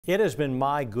It has been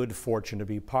my good fortune to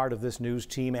be part of this news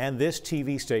team and this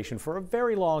TV station for a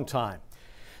very long time.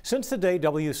 Since the day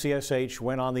WCSH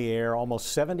went on the air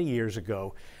almost 70 years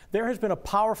ago, there has been a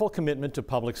powerful commitment to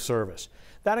public service.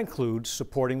 That includes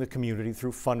supporting the community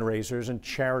through fundraisers and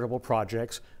charitable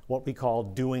projects, what we call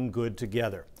doing good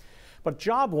together. But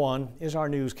job one is our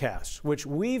newscasts, which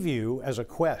we view as a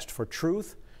quest for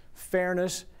truth,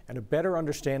 fairness, and a better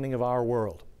understanding of our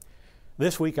world.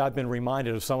 This week I've been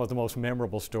reminded of some of the most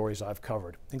memorable stories I've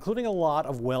covered, including a lot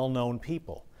of well-known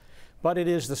people. But it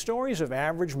is the stories of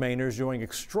average Mainers doing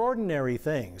extraordinary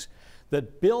things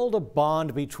that build a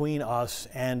bond between us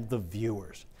and the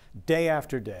viewers, day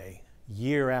after day,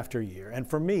 year after year, and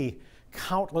for me,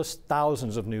 countless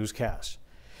thousands of newscasts.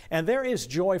 And there is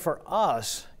joy for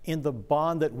us in the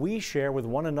bond that we share with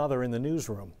one another in the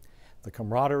newsroom, the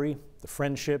camaraderie, the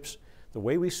friendships, the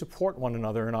way we support one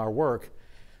another in our work,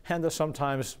 and the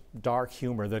sometimes dark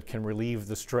humor that can relieve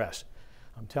the stress.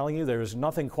 I'm telling you, there is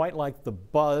nothing quite like the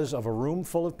buzz of a room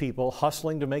full of people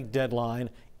hustling to make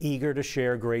deadline, eager to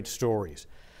share great stories.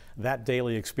 That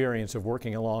daily experience of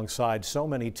working alongside so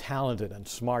many talented and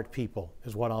smart people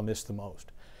is what I'll miss the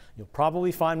most. You'll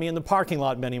probably find me in the parking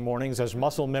lot many mornings as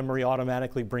muscle memory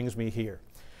automatically brings me here.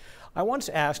 I once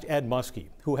asked Ed Muskie,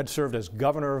 who had served as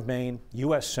Governor of Maine,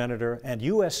 U.S. Senator, and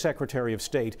U.S. Secretary of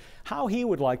State, how he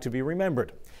would like to be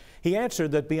remembered. He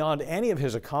answered that beyond any of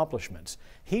his accomplishments,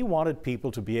 he wanted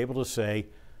people to be able to say,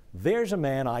 "There's a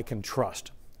man I can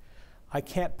trust." I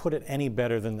can't put it any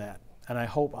better than that, and I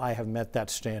hope I have met that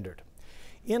standard.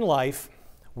 In life,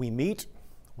 we meet,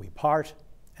 we part,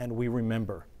 and we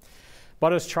remember.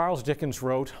 But as Charles Dickens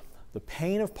wrote, the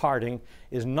pain of parting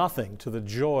is nothing to the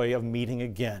joy of meeting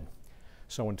again.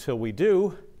 So until we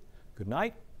do, good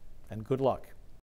night and good luck.